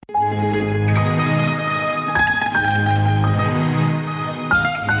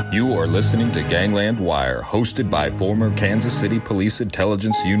listening to Gangland Wire, hosted by former Kansas City Police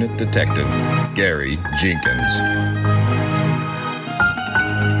Intelligence Unit Detective Gary Jenkins.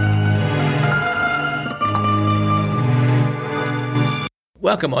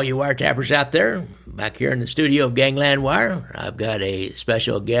 Welcome, all you wiretappers out there. Back here in the studio of Gangland Wire, I've got a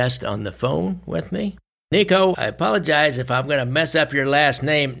special guest on the phone with me. Niko, I apologize if I'm going to mess up your last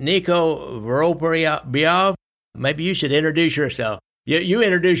name. Niko Vorobyov. Maybe you should introduce yourself. You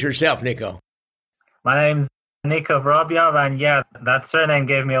introduce yourself, Niko. My name's Niko Vorobyov, and yeah, that surname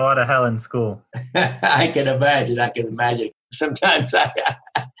gave me a lot of hell in school. I can imagine. Sometimes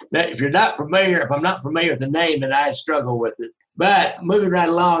if I'm not familiar with the name, then I struggle with it. But moving right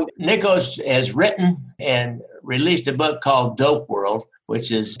along, Niko has written and released a book called Dopeworld,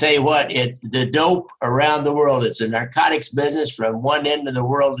 which is, tell you what, it's the dope around the world. It's a narcotics business from one end of the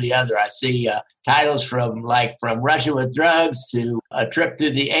world to the other. I see titles from Russia with drugs to A Trip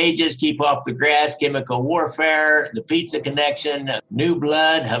Through the Ages, Keep Off the Grass, Chemical Warfare, The Pizza Connection, New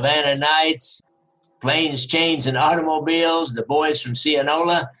Blood, Havana Nights, Planes, Chains, and Automobiles, The Boys from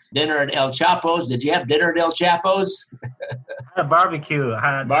Cianola, Dinner at El Chapo's. Did you have dinner at El Chapo's? I had a barbecue.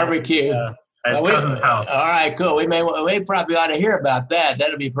 Barbecue. At his cousin's house. All right, cool. We probably ought to hear about that.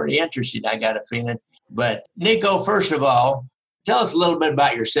 That'll be pretty interesting, I got a feeling. But Niko, first of all, tell us a little bit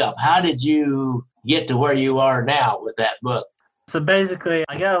about yourself. How did you get to where you are now with that book? So basically,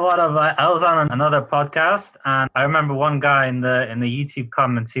 I was on another podcast, and I remember one guy in the YouTube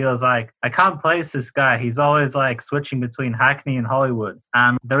comments, he was like, I can't place this guy. He's always like switching between Hackney and Hollywood.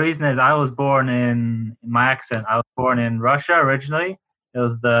 And the reason is I was born in Russia originally. It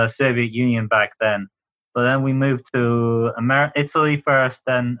was the Soviet Union back then. But then we moved to Italy first,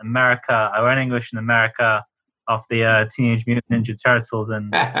 then America. I learned English in America off the Teenage Mutant Ninja Turtles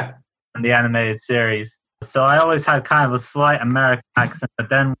and the animated series. So I always had kind of a slight American accent, but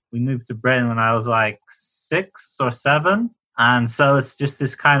then we moved to Britain when I was like 6 or 7. And so it's just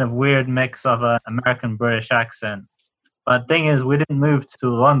this kind of weird mix of an American-British accent. But the thing is, we didn't move to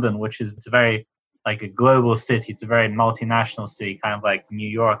London, which is very like a global city. It's a very multinational city, kind of like New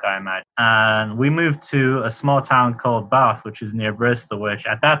York, I imagine. And we moved to a small town called Bath, which is near Bristol, which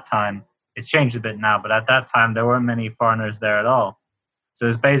at that time, it's changed a bit now, but at that time, there weren't many foreigners there at all. So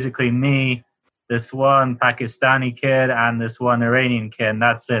it's basically me, this one Pakistani kid, and this one Iranian kid, and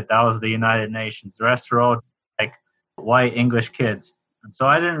that's it. That was the United Nations. The rest were all like white English kids. And so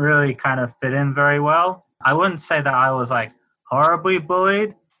I didn't really kind of fit in very well. I wouldn't say that I was like horribly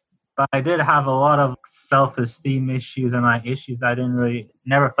bullied, but I did have a lot of self-esteem issues and like issues that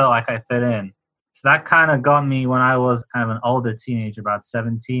never felt like I fit in. So that kind of got me when I was kind of an older teenager, about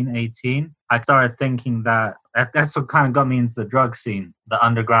 17, 18. I started thinking that's what kind of got me into the drug scene, the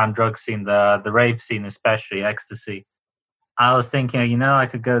underground drug scene, the rave scene, especially ecstasy. I was thinking, I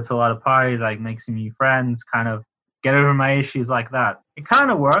could go to a lot of parties, like make some new friends, kind of get over my issues like that. It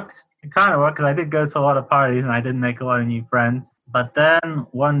kind of worked. Because I did go to a lot of parties and I did make a lot of new friends. But then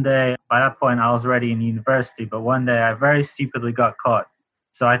one day, by that point, I was already in university, but one day I very stupidly got caught.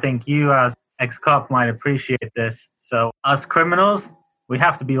 So I think you as ex-cop might appreciate this. So us criminals, we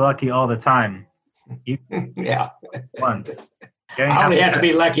have to be lucky all the time. Yeah. Once. I only have to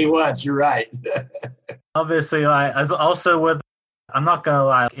be lucky once. You're right. Obviously, as also with, I'm not going to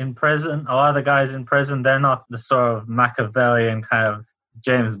lie, in prison, a lot of the guys in prison, they're not the sort of Machiavellian kind of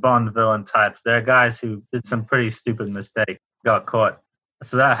James Bond villain types. They're guys who did some pretty stupid mistakes, got caught.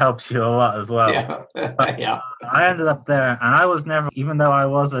 So that helps you a lot as well. Yeah. Yeah. I ended up there, and I was never, even though I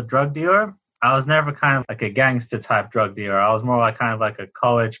was a drug dealer, I was never kind of like a gangster type drug dealer. I was more like kind of like a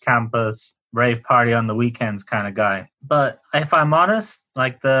college campus rave party on the weekends kind of guy. But if I'm honest,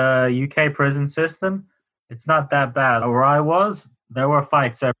 like the UK prison system, it's not that bad. Where I was, there were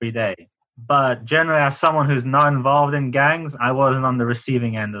fights every day. But generally, as someone who's not involved in gangs, I wasn't on the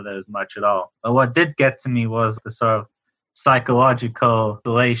receiving end of those much at all. But what did get to me was the sort of psychological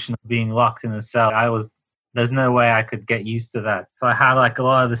isolation of being locked in a cell. There's no way I could get used to that. So I had like a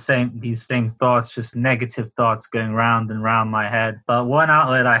lot of these same thoughts, just negative thoughts going round and round my head. But one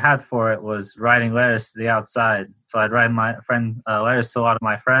outlet I had for it was writing letters to the outside. So I'd write my friends letters to a lot of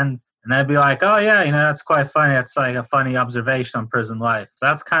my friends. And they'd be like, oh, yeah, that's quite funny. That's like a funny observation on prison life. So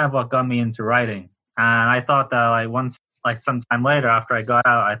that's kind of what got me into writing. And I thought that sometime later after I got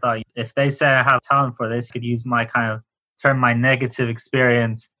out, I thought if they say I have talent for this, I could use turn my negative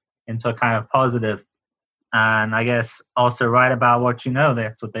experience into a kind of positive. And I guess also write about what you know.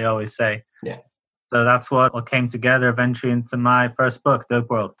 That's what they always say. Yeah. So that's what came together eventually into my first book,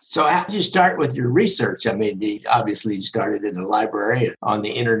 Dopeworld. So how did you start with your research? I mean, obviously you started in the library and on the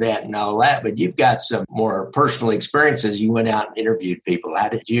internet and all that, but you've got some more personal experiences. You went out and interviewed people. How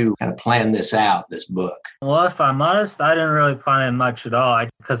did you kind of plan this out, this book? Well, if I'm honest, I didn't really plan it much at all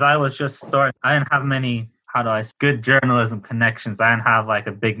because I was just starting. I didn't have many, good journalism connections. I didn't have like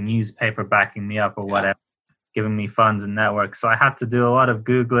a big newspaper backing me up or whatever, giving me funds and networks. So I had to do a lot of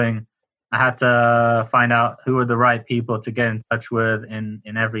Googling. I had to find out who were the right people to get in touch with in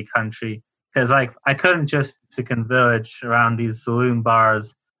every country. Because I couldn't just Mexican village around these saloon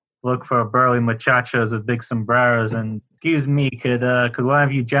bars look for burly muchachos with big sombreros and, excuse me, could one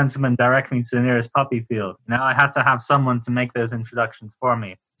of you gentlemen direct me to the nearest poppy field? Now I had to have someone to make those introductions for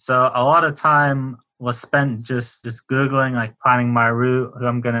me. So a lot of time was spent just Googling, like planning my route, who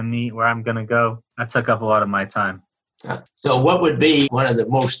I'm going to meet, where I'm going to go. That took up a lot of my time. So what would be one of the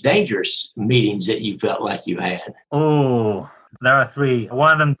most dangerous meetings that you felt like you had? Oh, there are three.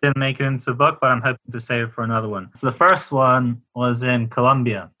 One of them didn't make it into the book, but I'm hoping to save it for another one. So the first one was in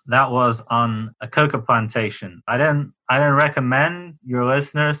Colombia. That was on a coca plantation. I didn't recommend your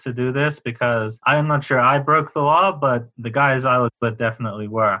listeners to do this because I'm not sure I broke the law, but the guys I was with definitely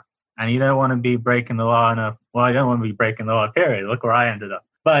were. And you don't want to be breaking the law enough. Well, I don't want to be breaking the law, period. Look where I ended up.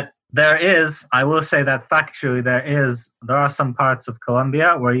 But I will say that factually, there are some parts of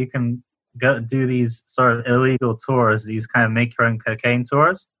Colombia where you can go do these sort of illegal tours, these kind of make your own cocaine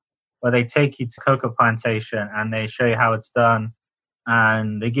tours, where they take you to coca plantation and they show you how it's done.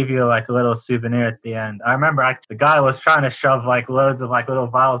 And they give you like a little souvenir at the end. I remember actually the guy was trying to shove like loads of like little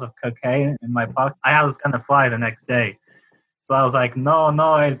vials of cocaine in my pocket. I was going to fly the next day. So I was like, no,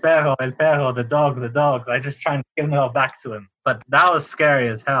 el perro, the dogs. I just trying to give them all back to him. But that was scary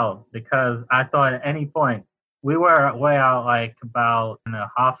as hell because I thought at any point, we were way out like about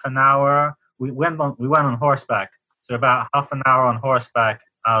half an hour. We went on horseback. So about half an hour on horseback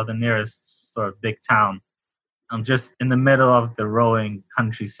out of the nearest sort of big town. I'm just in the middle of the rolling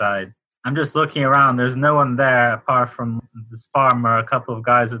countryside. I'm just looking around. There's no one there apart from this farmer, a couple of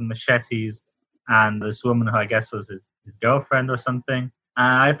guys with machetes, and this woman who I guess was his girlfriend or something. And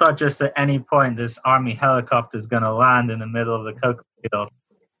I thought just at any point this army helicopter is going to land in the middle of the coca field.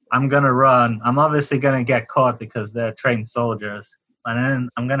 I'm going to run. I'm obviously going to get caught because they're trained soldiers. And then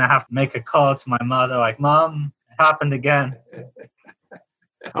I'm going to have to make a call to my mother like, Mom, it happened again.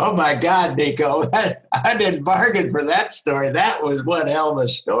 Oh, my God, Niko. I didn't bargain for that story. That was one hell of a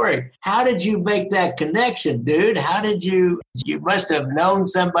story. How did you make that connection, dude? How did you must have known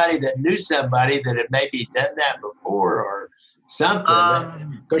somebody that knew somebody that had maybe done that before or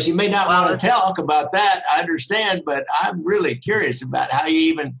something. Of course, you may not want to talk about that. I understand, but I'm really curious about how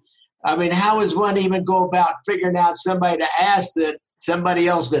how does one even go about figuring out somebody to ask that somebody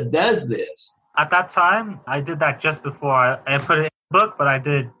else that does this? At that time, I did that just before I put it in the book, but I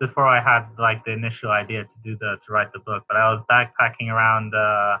did before I had like the initial idea to write the book. But I was backpacking around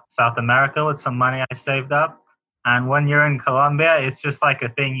South America with some money I saved up. And when you're in Colombia, it's just like a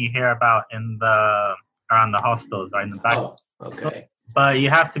thing you hear about around the hostels, right in the back. Oh, okay. But you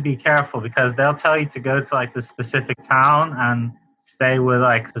have to be careful because they'll tell you to go to like the specific town and stay with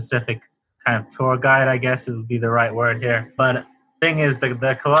like specific kind of tour guide, I guess it would be the right word here. But thing is,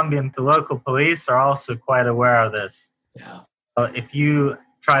 the local police are also quite aware of this. Yeah. So if you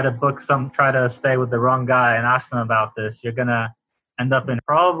try to stay with the wrong guy and ask them about this, you're gonna end up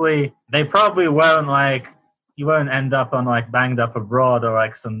you won't end up on like Banged Up Abroad or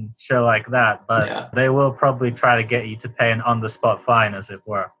like some show like that, but They will probably try to get you to pay an on-the-spot fine, as it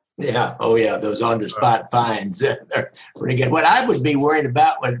were. Yeah. Oh, yeah. Those on-the-spot fines, they're pretty good. What I would be worried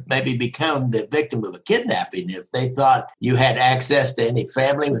about would maybe become the victim of a kidnapping if they thought you had access to any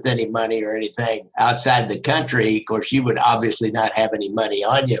family with any money or anything outside the country. Of course, you would obviously not have any money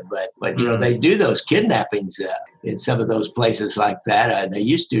on you, but they do those kidnappings in some of those places like that. They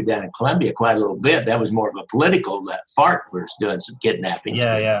used to down in Colombia quite a little bit. That was more of a political. FARC was doing some kidnappings.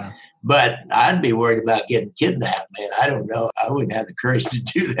 Yeah. But I'd be worried about getting kidnapped, man. I don't know. I wouldn't have the courage to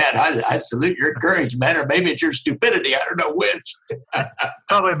do that. I salute your courage, man. Or maybe it's your stupidity. I don't know which.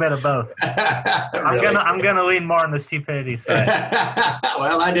 Probably a bit of both. Really? I'm gonna lean more on the stupidity side.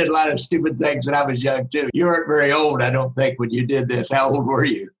 Well, I did a lot of stupid things when I was young too. You weren't very old, I don't think, when you did this. How old were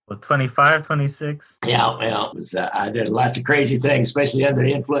you? 25, 26. Yeah, well, I did lots of crazy things, especially under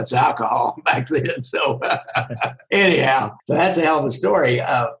the influence of alcohol back then. So anyhow, so that's a hell of a story.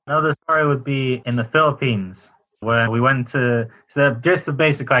 Another story would be in the Philippines, where we went to, so just the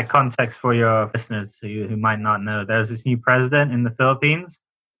basic like context for your listeners who might not know. There's this new president in the Philippines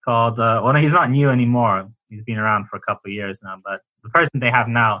called, he's not new anymore. He's been around for a couple of years now, but the president they have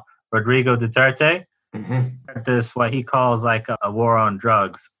now Rodrigo Duterte. Mm-hmm. This, what he calls like a war on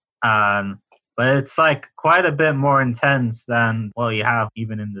drugs. But it's like quite a bit more intense than what you have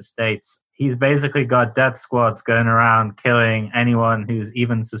even in the States. He's basically got death squads going around killing anyone who's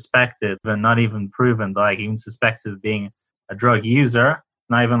even suspected, but not even proven, but like even suspected of being a drug user,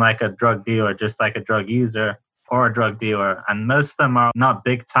 not even like a drug dealer, just like a drug user or a drug dealer. And most of them are not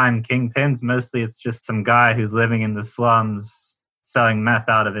big time kingpins. Mostly it's just some guy who's living in the slums selling meth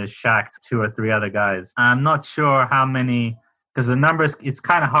out of his shack to 2 or 3 other guys. I'm not sure how many, because the numbers, it's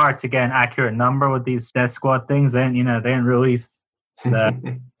kind of hard to get an accurate number with these death squad things. They didn't release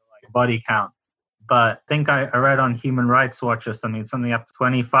the body count. But I think I read on Human Rights Watch or something up to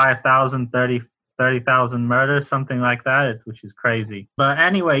 25,000, 30,000 murders, something like that, which is crazy. But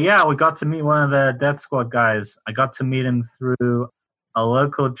anyway, yeah, we got to meet one of the death squad guys. I got to meet him through a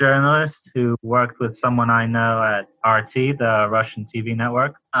local journalist who worked with someone I know at RT, the Russian TV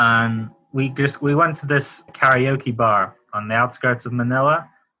network. And we went to this karaoke bar on the outskirts of Manila.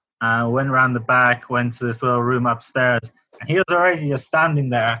 Went around the back, went to this little room upstairs. And he was already just standing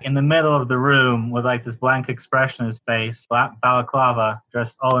there in the middle of the room with like this blank expression on his face, black balaclava,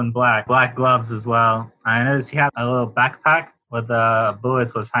 dressed all in black gloves as well. I noticed he had a little backpack with a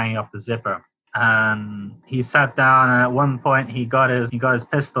bullet was hanging off the zipper. And he sat down, and at one point he got his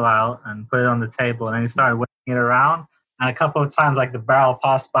pistol out and put it on the table, and then he started waving it around. And a couple of times, like the barrel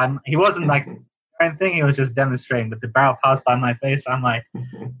passed by. He wasn't like anything; he was just demonstrating. But the barrel passed by my face. I'm like, I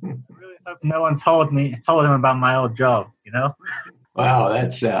really hope no one told him about my old job. Wow,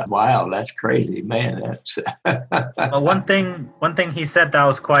 that's wild. That's crazy, man. That's But one thing he said that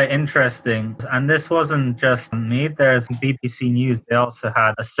was quite interesting, and this wasn't just me. There's BBC News. They also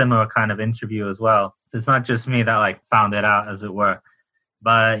had a similar kind of interview as well. So it's not just me that like found it out, as it were.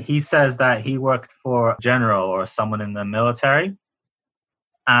 But he says that he worked for a general or someone in the military,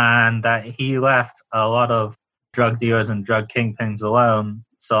 and that he left a lot of drug dealers and drug kingpins alone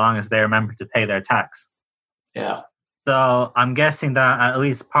so long as they remember to pay their tax. Yeah. So I'm guessing that at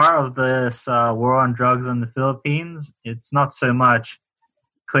least part of this war on drugs in the Philippines, it's not so much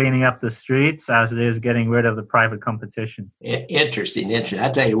cleaning up the streets as it is getting rid of the private competition. Interesting. I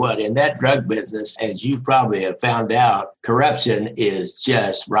tell you what, in that drug business, as you probably have found out, corruption is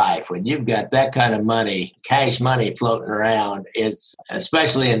just rife. When you've got that kind of money, cash money floating around, it's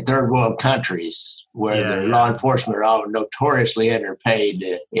especially in third world countries where the law enforcement are all notoriously underpaid.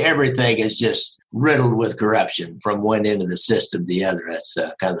 Everything is just riddled with corruption from one end of the system to the other. That's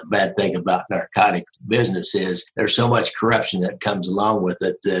kind of the bad thing about narcotic business is there's so much corruption that comes along with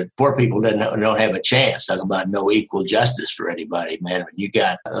it that poor people don't have a chance. Talking about no equal justice for anybody, man. When you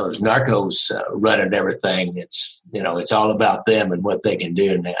got those narcos running everything, it's all about them and what they can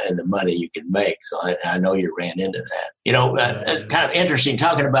do and the money you can make. So I know you ran into that. It's kind of interesting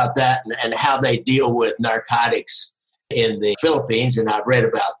talking about that and how they deal with narcotics in the Philippines, and I've read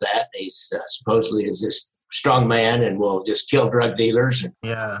about that. He's supposedly is this strong man and will just kill drug dealers.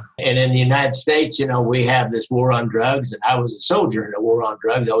 And in the United States, we have this war on drugs, and I was a soldier in the war on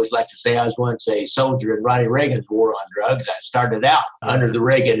drugs. I always like to say I was once a soldier in Ronnie Reagan's war on drugs. I started out under the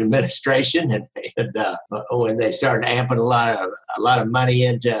Reagan administration, and when they started amping a lot of money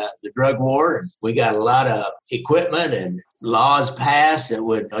into the drug war, and we got a lot of equipment and laws passed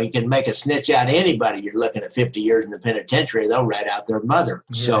that you can make a snitch out of anybody. You're looking at 50 years in the penitentiary, they'll rat out their mother.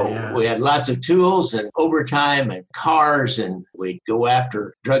 We had lots of tools and overtime and cars, and we'd go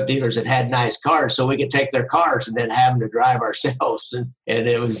after drug dealers that had nice cars so we could take their cars and then have them to drive ourselves. And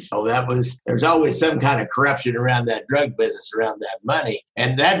there's always some kind of corruption around that drug business, around that money.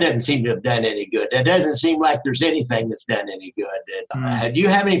 And that doesn't seem to have done any good. That doesn't seem like there's anything that's done any good. Do you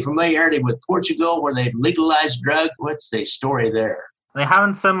have any familiarity with Portugal where they've legalized drugs? What's the story there? They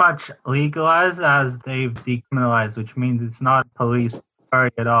haven't so much legalized as they've decriminalized, which means it's not police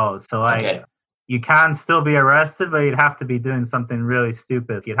party at all. So you can still be arrested, but you'd have to be doing something really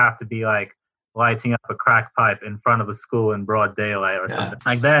stupid. You'd have to be like lighting up a crack pipe in front of a school in broad daylight or something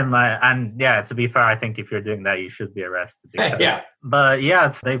like that. To be fair, I think if you're doing that, you should be arrested. But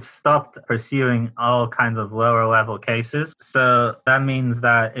they've stopped pursuing all kinds of lower level cases. So that means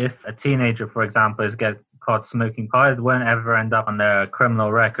that if a teenager, for example, is caught smoking pot, it won't ever end up on their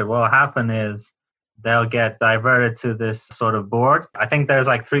criminal record. What will happen is they'll get diverted to this sort of board. I think there's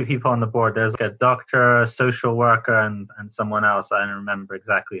like 3 people on the board. There's like a doctor, a social worker, and someone else. I don't remember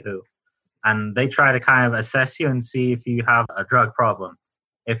exactly who. And they try to kind of assess you and see if you have a drug problem.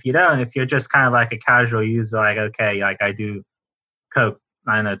 If you don't, if you're just kind of like a casual user, like, okay, like I do coke,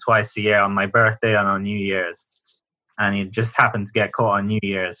 twice a year on my birthday and on New Year's, and you just happen to get caught on New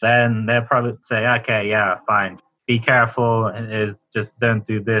Year's, then they'll probably say, okay, yeah, fine. be careful, is just don't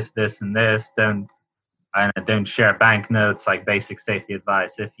do this, this, and this. Don't share banknotes, like basic safety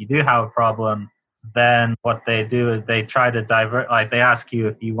advice. If you do have a problem, then what they do is they try to divert, like they ask you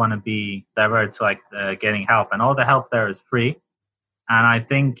if you want to be diverted to getting help, and all the help there is free. And I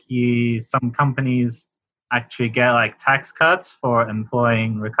think some companies actually get like tax cuts for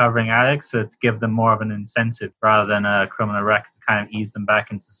employing recovering addicts to give them more of an incentive rather than a criminal record to kind of ease them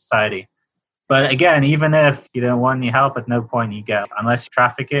back into society. But again, even if you don't want any help, at no point you get, unless you're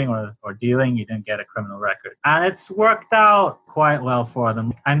trafficking or dealing, you don't get a criminal record. And it's worked out quite well for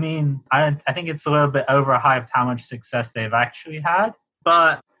them. I mean, I think it's a little bit overhyped how much success they've actually had.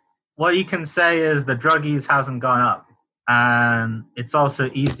 But what you can say is the drug use hasn't gone up. And it's also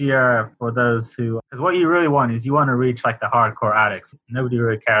easier for those who, because what you really want is you want to reach like the hardcore addicts. Nobody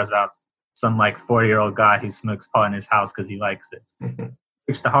really cares about some like 40-year-old guy who smokes pot in his house because he likes it.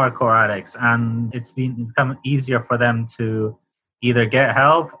 Reach the hardcore addicts, and it's become easier for them to either get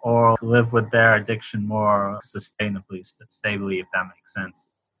help or live with their addiction more sustainably, stably, if that makes sense.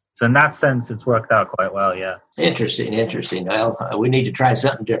 So in that sense, it's worked out quite well, yeah. Interesting. Well, we need to try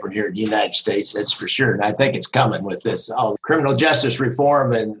something different here in the United States, that's for sure. And I think it's coming with this all criminal justice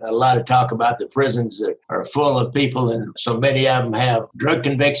reform and a lot of talk about the prisons that are full of people. And so many of them have drug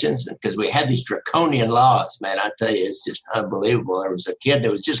convictions because we had these draconian laws, man. I tell you, it's just unbelievable. There was a kid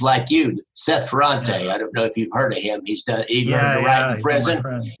that was just like you, Seth Ferrante. I don't know if you've heard of him. He learned to write in prison.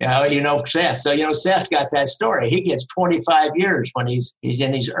 You know Seth. So, Seth's got that story. He gets 25 years when he's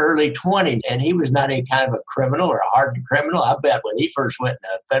in his early 20s, and he was not any kind of a criminal or a hardened criminal. I bet when he first went in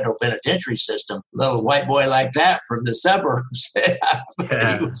the federal penitentiary system, little white boy like that from the suburbs,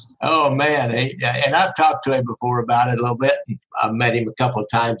 oh man. And I've talked to him before about it a little bit. I've met him a couple of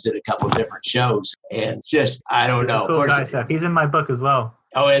times at a couple of different shows, and just, I don't know. Cool guy, Seth. He's in my book as well.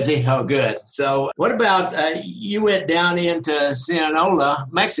 Oh, is he? Oh, good. So what about you went down into Sinaloa,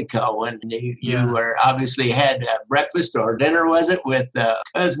 Mexico, and you were obviously had breakfast or dinner, was it, with a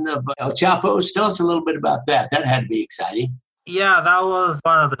cousin of El Chapo? Tell us a little bit about that. That had to be exciting. Yeah, that was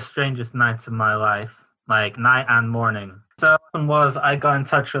one of the strangest nights of my life, like night and morning. So what was I got in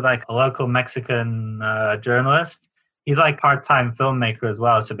touch with like a local Mexican journalist. He's like part-time filmmaker as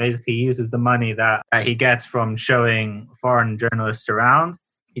well. So basically he uses the money that he gets from showing foreign journalists around.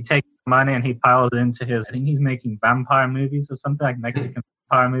 He takes money and he piles it into I think he's making vampire movies or something, like Mexican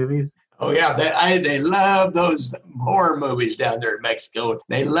vampire movies. Oh, yeah. They love those horror movies down there in Mexico.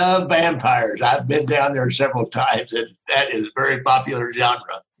 They love vampires. I've been down there several times, and that is a very popular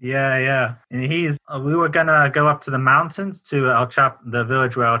genre. Yeah. And we were going to go up to the mountains to the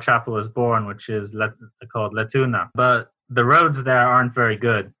village where El Chapo was born, which is called La Tuna. But the roads there aren't very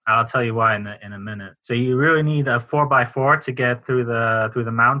good. I'll tell you why in a minute. So you really need a 4x4 to get through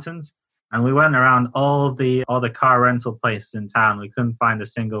the mountains. And we went around all the car rental places in town. We couldn't find a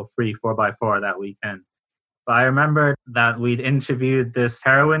single free 4x4 that weekend. But I remember that we'd interviewed this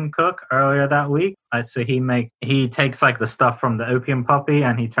heroin cook earlier that week. So he takes like the stuff from the opium poppy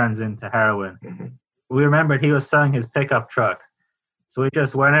and he turns into heroin. Mm-hmm. We remembered he was selling his pickup truck. So we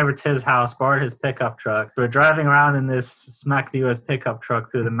just went over to his house, borrowed his pickup truck. We're driving around in this smack dealer's pickup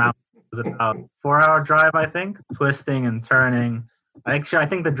truck through the mountains. It was about a 4-hour drive, I think, twisting and turning. Actually, I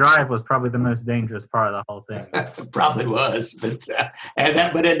think the drive was probably the most dangerous part of the whole thing. Probably was, but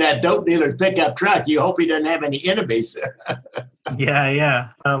in that dope dealer's pickup truck, you hope he doesn't have any enemies. Yeah.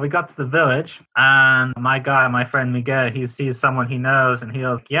 So we got to the village, and my friend Miguel, he sees someone he knows, and he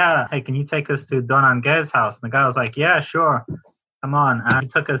was like, "Yeah, hey, can you take us to Don Angel's house?" And the guy was like, "Yeah, sure, come on." And he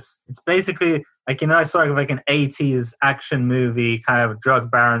took us. It's basically like, sort of like an 80s action movie, kind of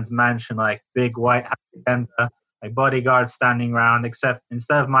drug baron's mansion, like big white hacienda. Like bodyguards standing around, except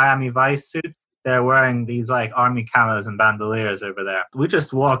instead of Miami Vice suits, they're wearing these like army camos and bandoliers over there. We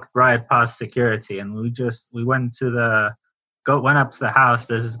just walked right past security, and we went up to the house.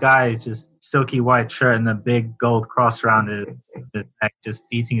 There's this guy, just silky white shirt and a big gold cross around his neck, just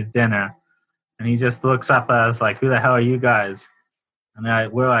eating his dinner. And he just looks up at us like, "Who the hell are you guys?"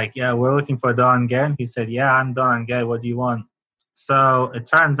 And we're like, "Yeah, we're looking for Don Angel." He said, "Yeah, I'm Don Angel. What do you want?" So it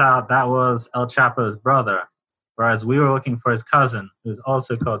turns out that was El Chapo's brother. Whereas we were looking for his cousin, who's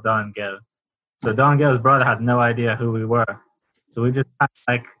also called Don Angel. So Don Angel's brother had no idea who we were. So we just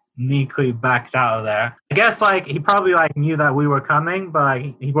meekly backed out of there. I guess he probably knew that we were coming, but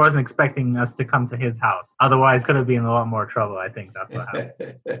he wasn't expecting us to come to his house. Otherwise, could have been a lot more trouble. I think that's what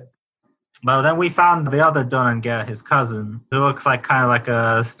happened. But then we found the other Don Angel, his cousin, who looks kind of like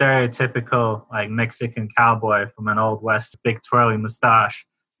a stereotypical Mexican cowboy from an old west, big twirly mustache,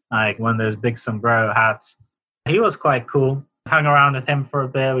 one of those big sombrero hats. He was quite cool. hung around with him for a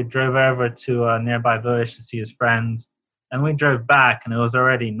bit. We drove over to a nearby village to see his friends. And we drove back, and it was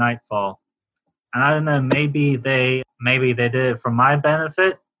already nightfall. And I don't know, maybe they did it for my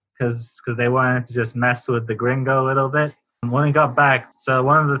benefit, because they wanted to just mess with the gringo a little bit. And when we got back, so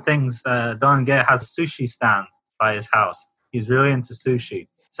one of the things, Don Get has a sushi stand by his house. He's really into sushi.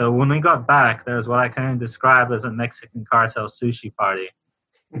 So when we got back, there was what I can describe as a Mexican cartel sushi party.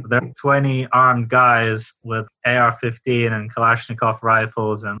 There were 20 armed guys with AR-15 and Kalashnikov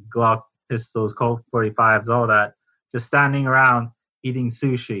rifles and Glock pistols, Colt 45s, all that, just standing around eating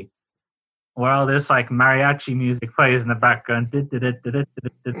sushi, while this like mariachi music plays in the background.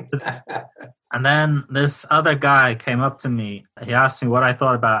 And then this other guy came up to me. He asked me what I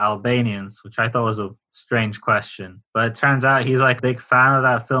thought about Albanians, which I thought was a strange question. But it turns out he's like a big fan of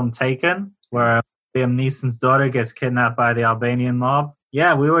that film Taken, where Liam Neeson's daughter gets kidnapped by the Albanian mob.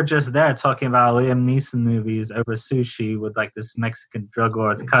 Yeah, we were just there talking about Liam Neeson movies over sushi with like this Mexican drug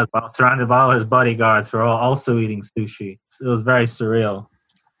lord's cousin, surrounded by all his bodyguards who are all also eating sushi. It was very surreal.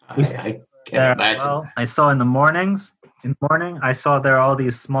 I can't imagine. Well, I saw in the morning, I saw there are all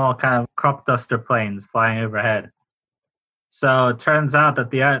these small kind of crop duster planes flying overhead. So it turns out that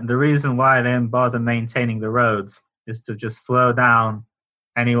the reason why they didn't bother maintaining the roads is to just slow down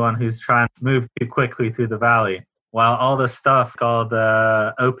anyone who's trying to move too quickly through the valley, while all the stuff called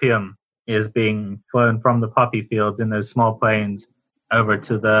opium is being flown from the poppy fields in those small planes over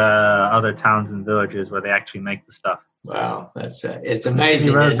to the other towns and villages where they actually make the stuff. Wow, it's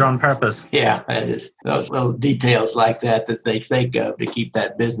amazing. The roads are on purpose. Yeah, it is. Those little details like that they think of to keep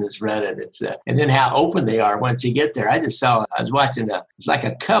that business running. It's and then how open they are once you get there. I was watching it's like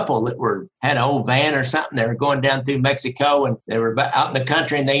a couple that had an old van or something. They were going down through Mexico, and they were out in the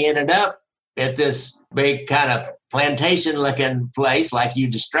country, and they ended up at this big kind of plantation-looking place like you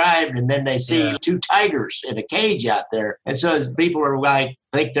described, and then they see two tigers in a cage out there. And so as people are like,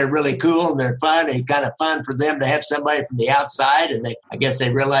 think they're really cool and they're fun, it's kind of fun for them to have somebody from the outside, and I guess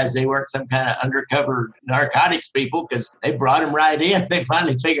they realized they weren't some kind of undercover narcotics people because they brought them right in. They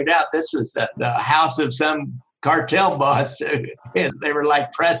finally figured out this was the house of some cartel boss. They were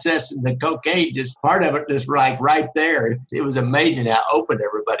like processing the cocaine, just part of it just like right there. It was amazing how open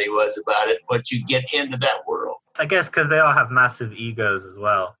everybody was about it once you get into that world. I guess because they all have massive egos as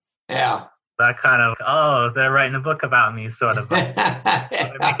well. Yeah. That kind of, they're writing a book about me, sort of.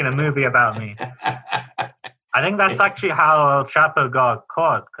 They're making a movie about me. I think that's actually how El Chapo got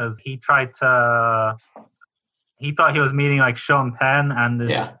caught, because he thought he was meeting like Sean Penn and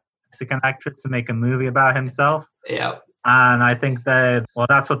this Mexican actress to make a movie about himself. Yeah. And I think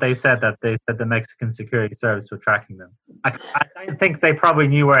that's what they said, that they said the Mexican Security Service were tracking them. I think they probably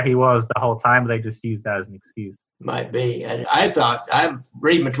knew where he was the whole time, but they just used that as an excuse. Might be. And I'm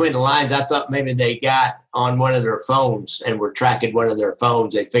reading between the lines, I thought maybe they got on one of their phones and were tracking one of their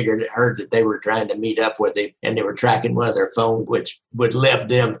phones. They heard that they were trying to meet up with him, and they were tracking one of their phones, which would lead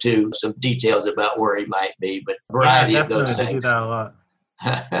them to some details about where he might be, but a variety of those things. They do that a lot.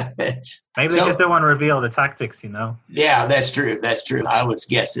 Maybe they just don't want to reveal the tactics, Yeah, that's true. I was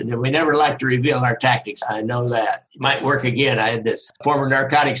guessing. And we never like to reveal our tactics. I know that. It might work again. I had this former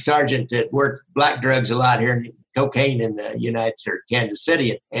narcotics sergeant that worked black drugs a lot here in cocaine in the Kansas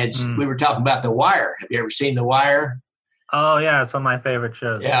City. And we were talking about The Wire. Have you ever seen The Wire? Oh, yeah, it's one of my favorite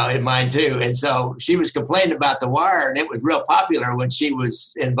shows. Yeah, mine too. And so she was complaining about The Wire, and it was real popular when she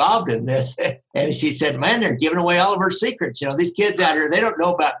was involved in this. And she said, man, they're giving away all of her secrets. These kids out here, they don't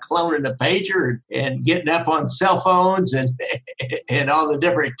know about cloning a pager and getting up on cell phones and all the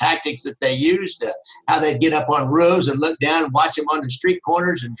different tactics that they used, how they'd get up on roofs and look down and watch them on the street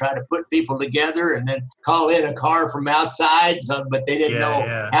corners and try to put people together and then call in a car from outside. But they didn't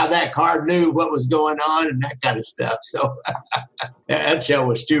know how that car knew what was going on and that kind of stuff. So that show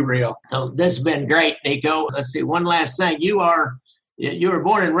was too real. So this has been great, Niko. Let's see, one last thing. You were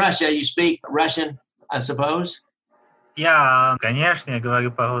born in Russia. You speak Russian, I suppose? Yeah, конечно, я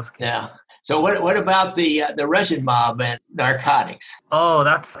говорю по-русски. Yeah. So what about the Russian mob and narcotics? Oh,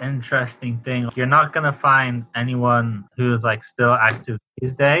 that's an interesting thing. You're not going to find anyone who's like still active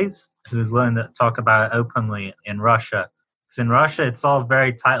these days who's willing to talk about it openly in Russia. Because in Russia, it's all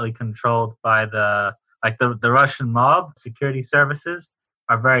very tightly controlled by the Russian mob. Security services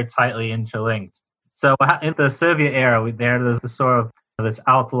are very tightly interlinked. So in the Soviet era, there's the sort of this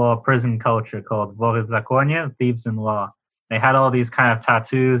outlaw prison culture called Vorobyov, thieves in law. They had all these kind of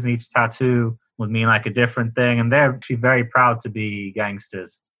tattoos, and each tattoo would mean like a different thing. And they're actually very proud to be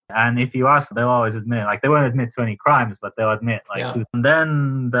gangsters. And if you ask them, they'll always admit, like they won't admit to any crimes, but they'll admit And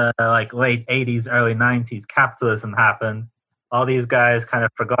then the late 80s, early 90s, capitalism happened. All these guys kind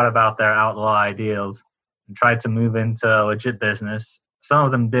of forgot about their outlaw ideals. and tried to move into a legit business. Some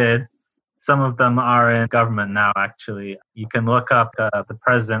of them did. Some of them are in government now, actually. You can look up the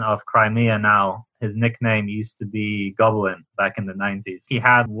president of Crimea now. His nickname used to be Goblin back in the 90s. He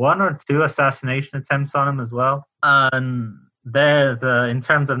had 1 or 2 assassination attempts on him as well. And in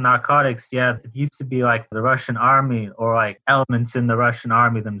terms of narcotics, yeah, it used to be like the Russian army or like elements in the Russian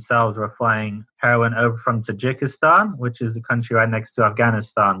army themselves were flying heroin over from Tajikistan, which is a country right next to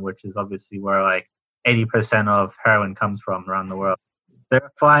Afghanistan, which is obviously where like 80% of heroin comes from around the world.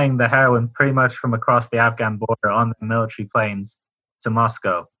 They're flying the heroin pretty much from across the Afghan border on the military planes to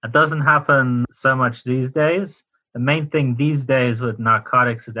Moscow. It doesn't happen so much these days. The main thing these days with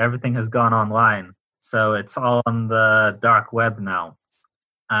narcotics is everything has gone online. So it's all on the dark web now.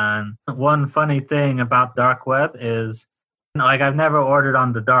 And one funny thing about dark web is, like, I've never ordered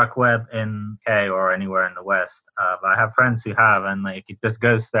on the dark web in UK or anywhere in the West. But I have friends who have, and like it just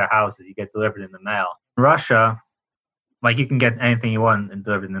goes to their houses. You get delivered in the mail. In Russia, like you can get anything you want and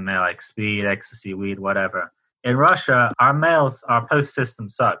delivered in the mail, like speed, ecstasy, weed, whatever. In Russia, our post system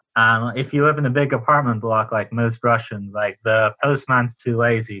sucks. And if you live in a big apartment block like most Russians, like the postman's too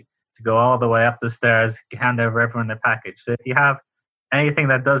lazy to go all the way up the stairs, hand over everyone their package. So if you have anything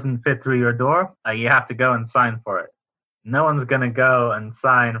that doesn't fit through your door, you have to go and sign for it. No one's going to go and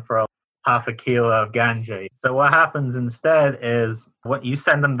sign for half a kilo of ganja. So what happens instead is you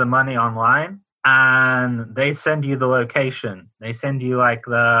send them the money online, and they send you the location. They send you like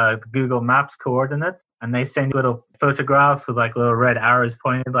the Google Maps coordinates, and they send you little photographs with like little red arrows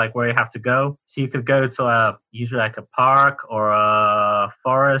pointed like where you have to go. So you could go to usually like a park or a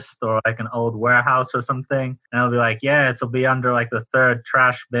forest or like an old warehouse or something, and it'll be like, yeah, it'll be under like the 3rd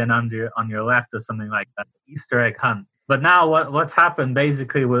trash bin on your left or something like that. Easter egg hunt. But now what's happened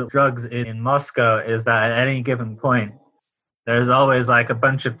basically with drugs in Moscow is that at any given point, there's always like a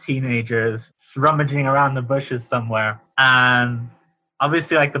bunch of teenagers rummaging around the bushes somewhere. And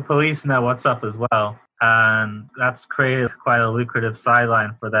obviously like the police know what's up as well. And that's created quite a lucrative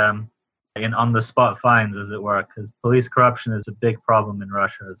sideline for them in on-the-spot finds, as it were, because police corruption is a big problem in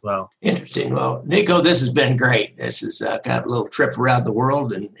Russia as well. Interesting. Well, Niko, this has been great. This is kind of a little trip around the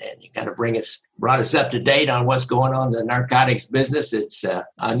world, and you kind of brought us up to date on what's going on in the narcotics business. It's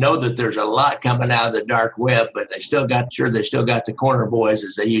I know that there's a lot coming out of the dark web, but they still got the corner boys,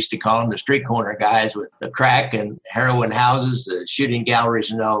 as they used to call them, the street corner guys with the crack and heroin houses, the shooting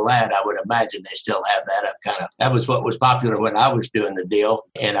galleries and all that. I would imagine they still have that up kind of. That was what was popular when I was doing the deal,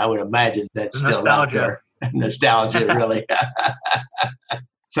 and I would imagine that's still out there. Nostalgia, really.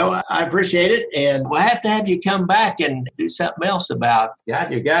 So I appreciate it, and we'll have to have you come back and do something else about.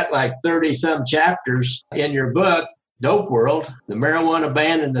 God, you got like 30-some chapters in your book, Dopeworld, the marijuana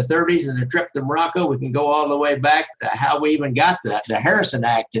ban in the 30s and the trip to Morocco. We can go all the way back to how we even got the Harrison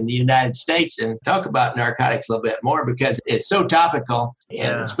Act in the United States and talk about narcotics a little bit more, because it's so topical,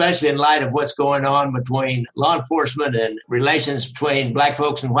 and especially in light of what's going on between law enforcement and relations between black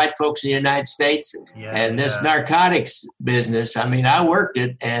folks and white folks in the United States and this narcotics business. I mean, I worked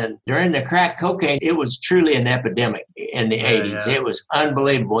it, and during the crack cocaine, it was truly an epidemic in the 80s. It was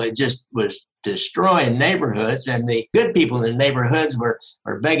unbelievable. It just was destroying neighborhoods, and the good people in the neighborhoods were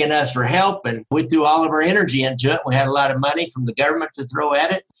begging us for help, and we threw all of our energy into it. We had a lot of money from the government to throw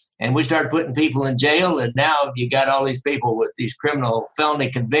at it, and we started putting people in jail, and now you got all these people with these criminal felony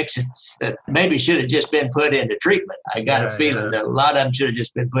convictions that maybe should have just been put into treatment. I got a feeling that a lot of them should have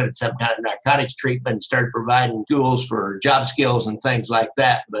just been put in some kind of narcotics treatment and started providing tools for job skills and things like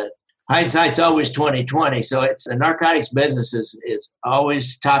that. But hindsight's always 20/20, so the narcotics business is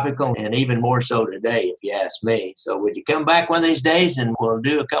always topical, and even more so today, if you ask me. So would you come back one of these days, and we'll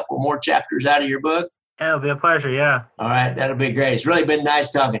do a couple more chapters out of your book? Yeah, it'll be a pleasure, yeah. All right, that'll be great. It's really been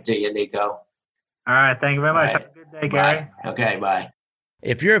nice talking to you, Niko. All right, thank you very much. Have a good day, Gary. Bye. Okay, bye.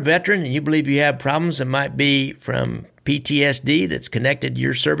 If you're a veteran and you believe you have problems that might be from PTSD that's connected to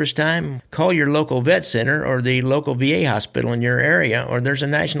your service time, call your local vet center or the local VA hospital in your area, or there's a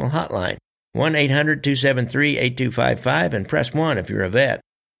national hotline, 1-800-273-8255, and press 1 if you're a vet.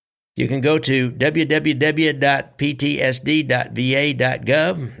 You can go to www.ptsd.va.gov,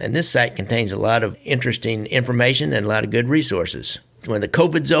 and this site contains a lot of interesting information and a lot of good resources. When the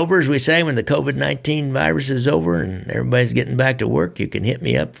COVID's over, as we say, when the COVID-19 virus is over and everybody's getting back to work, you can hit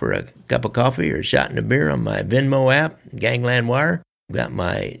me up for a cup of coffee or a shot in a beer on my Venmo app, Gangland Wire. I've got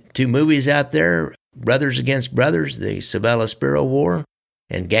my 2 movies out there, Brothers Against Brothers, the Savella Spiro War,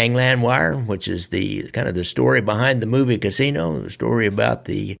 and Gangland Wire, which is the kind of the story behind the movie Casino, the story about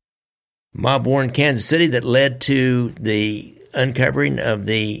the mob war in Kansas City that led to the uncovering of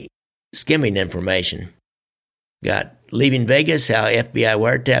the skimming information. Got Leaving Vegas, How FBI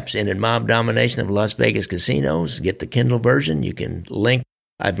Wiretaps Ended Mob Domination of Las Vegas Casinos. Get the Kindle version.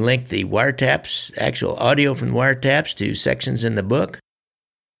 I've linked the wiretaps, actual audio from the wiretaps, to sections in the book.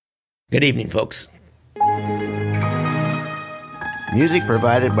 Good evening, folks. Music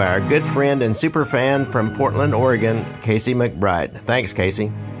provided by our good friend and superfan from Portland, Oregon, Casey McBride. Thanks,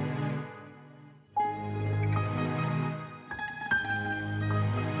 Casey.